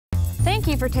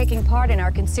Thank you for taking part in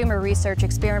our consumer research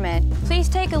experiment. Please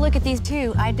take a look at these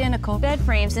two identical bed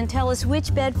frames and tell us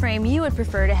which bed frame you would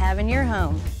prefer to have in your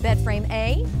home. Bed frame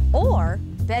A or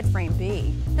bed frame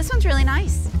B. This one's really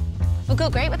nice. Will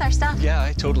go great with our stuff. Yeah,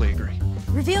 I totally agree.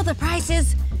 Reveal the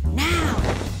prices now.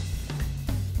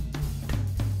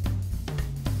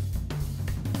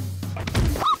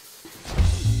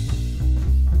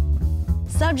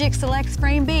 Subject selects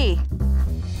frame B.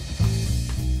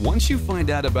 Once you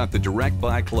find out about the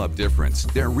DirectBuy Club difference,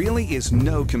 there really is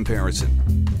no comparison.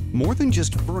 More than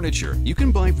just furniture, you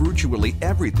can buy virtually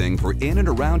everything for in and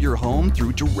around your home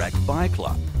through DirectBuy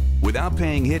Club without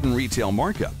paying hidden retail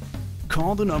markup.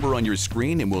 Call the number on your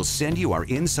screen and we'll send you our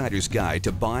Insider's Guide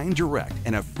to Buying Direct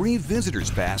and a free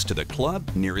visitor's pass to the club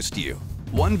nearest you.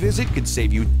 One visit could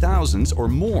save you thousands or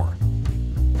more.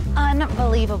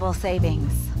 Unbelievable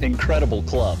savings. Incredible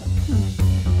club.